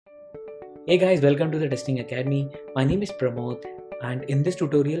Hey guys, welcome to the Testing Academy. My name is Pramod, and in this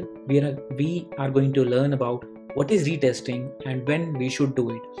tutorial we are going to learn about what is retesting and when we should do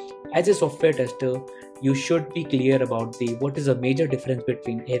it. As a software tester, you should be clear about what is the major difference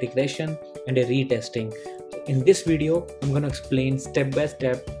between a regression and a retesting. In this video, I'm going to explain step by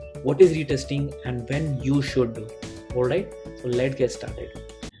step what is retesting and when you should do it. Alright, so let's get started.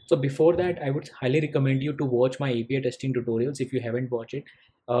 So before that, I would highly recommend you to watch my API testing tutorials if you haven't watched it.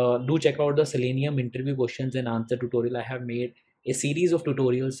 Do check out the Selenium interview questions and answer tutorial. I have made a series of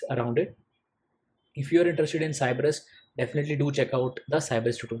tutorials around it. If you are interested in Cypress, definitely do check out the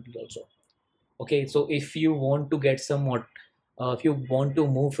Cypress tutorial also. Okay, so if you want to get some more, if you want to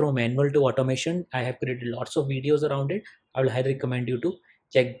move from manual to automation, I have created lots of videos around it. I will highly recommend you to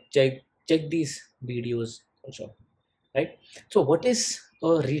check these videos also. Right? So what is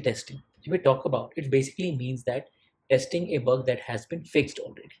retesting? If we talk about it, basically means that testing a bug that has been fixed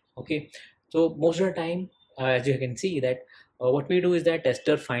already. Okay, so most of the time, as you can see that what we do is that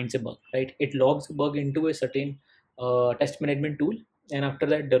tester finds a bug, right? It logs a bug into a certain test management tool, and after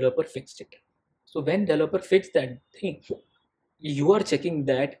that developer fixed it. So when developer fixed that thing, you are checking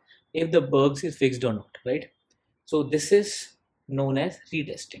that if the bugs is fixed or not, right? So this is known as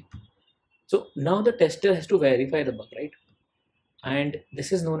retesting. So now the tester has to verify the bug, right? And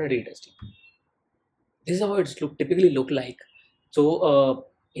this is known as retesting. This is how it's typically look like. So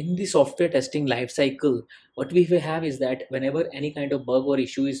in the software testing life cycle, what we will have is that whenever any kind of bug or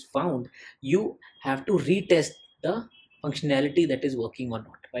issue is found, you have to retest the functionality that is working or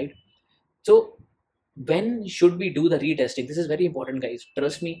not, right? So when should we do the retesting? This is very important, guys.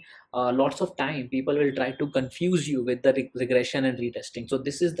 Trust me, lots of time people will try to confuse you with the regression and retesting. So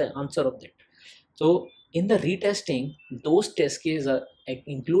this is the answer of that. So in the retesting, those test cases are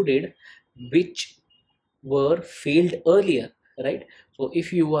included which were failed earlier, right? So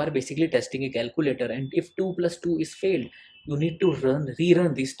if you are basically testing a calculator and if 2 plus 2 is failed, you need to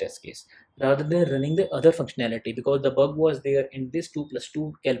rerun this test case rather than running the other functionality because the bug was there in this 2 plus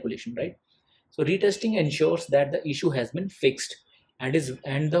 2 calculation, right? So retesting ensures that the issue has been fixed and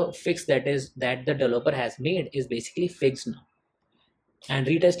the fix that the developer has made is basically fixed now. And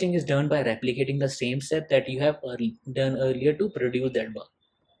retesting is done by replicating the same step that you have done earlier to produce that bug,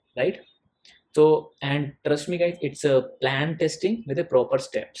 right? So, and trust me guys, it's a planned testing with the proper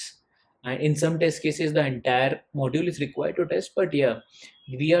steps. And in some test cases, the entire module is required to test, but yeah,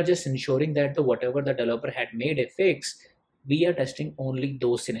 we are just ensuring that the whatever the developer had made a fix, we are testing only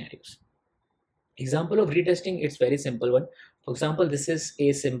those scenarios. Example of retesting, it's very simple one. For example, this is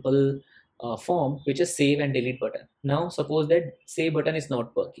a simple form which is save and delete button. Now suppose that save button is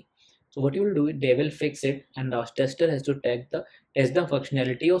not working. So what you will do, they will fix it and the tester has to test the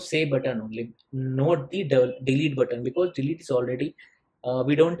functionality of save button only, not the delete button, because delete is already,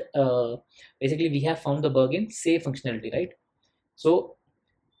 we don't, basically we have found the bug in save functionality, right? So,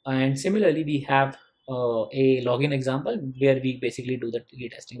 and similarly we have a login example where we basically do the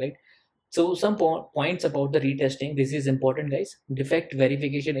retesting, right? So some points about the retesting. This is important, guys. Defect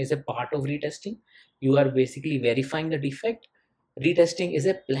verification is a part of retesting. You are basically verifying the defect. Retesting is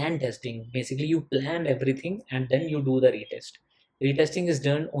a planned testing. Basically, you plan everything and then you do the retest. Retesting is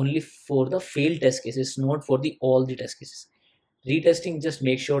done only for the failed test cases, not for all the test cases. Retesting just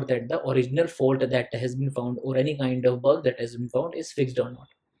makes sure that the original fault that has been found or any kind of bug that has been found is fixed or not.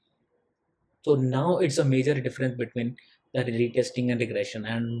 So now it's a major difference between the retesting and regression,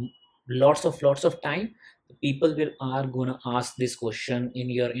 and lots of time people are gonna ask this question in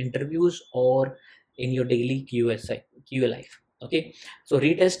your interviews or in your daily QA life. Okay, so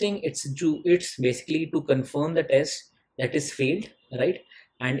retesting, it's basically to confirm the test that is failed, right?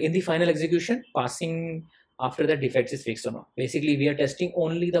 And in the final execution, passing after the defect is fixed or not. Basically, we are testing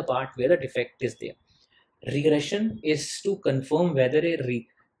only the part where the defect is there. Regression is to confirm whether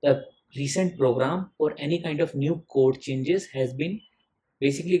a recent program or any kind of new code changes has been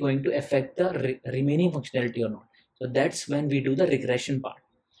basically going to affect the remaining functionality or not. So that's when we do the regression part.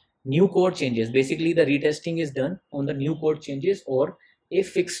 New code changes, basically the retesting is done on the new code changes or a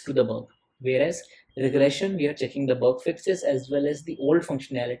fix to the bug. Whereas regression, we are checking the bug fixes as well as the old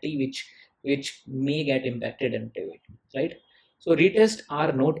functionality which may get impacted into it, right? So retests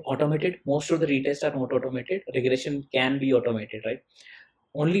are not automated. Most of the retests are not automated. Regression can be automated, right?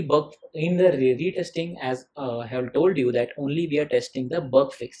 Only bug in the retesting, as I have told you, that only we are testing the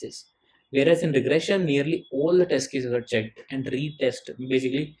bug fixes, whereas in regression nearly all the test cases are checked and retest.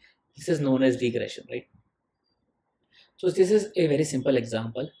 Basically this is known as regression, right? So this is a very simple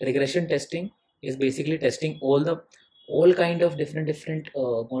example. Regression testing is basically testing all kind of different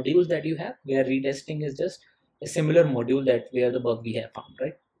modules that you have, where retesting is just a similar module that where the bug we have found,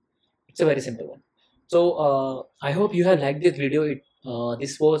 right? It's a very simple one. So I hope you have liked this video.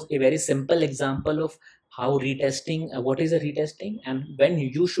 This was a very simple example of how retesting, what is a retesting and when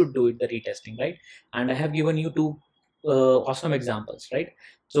you should do it, the retesting, right? And I have given you two awesome examples, right?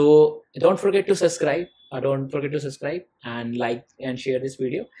 So don't forget to subscribe. Don't forget to subscribe and like and share this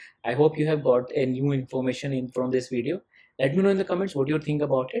video. I hope you have got a new information in from this video. Let me know in the comments what you think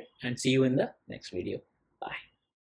about it, and see you in the next video. Bye.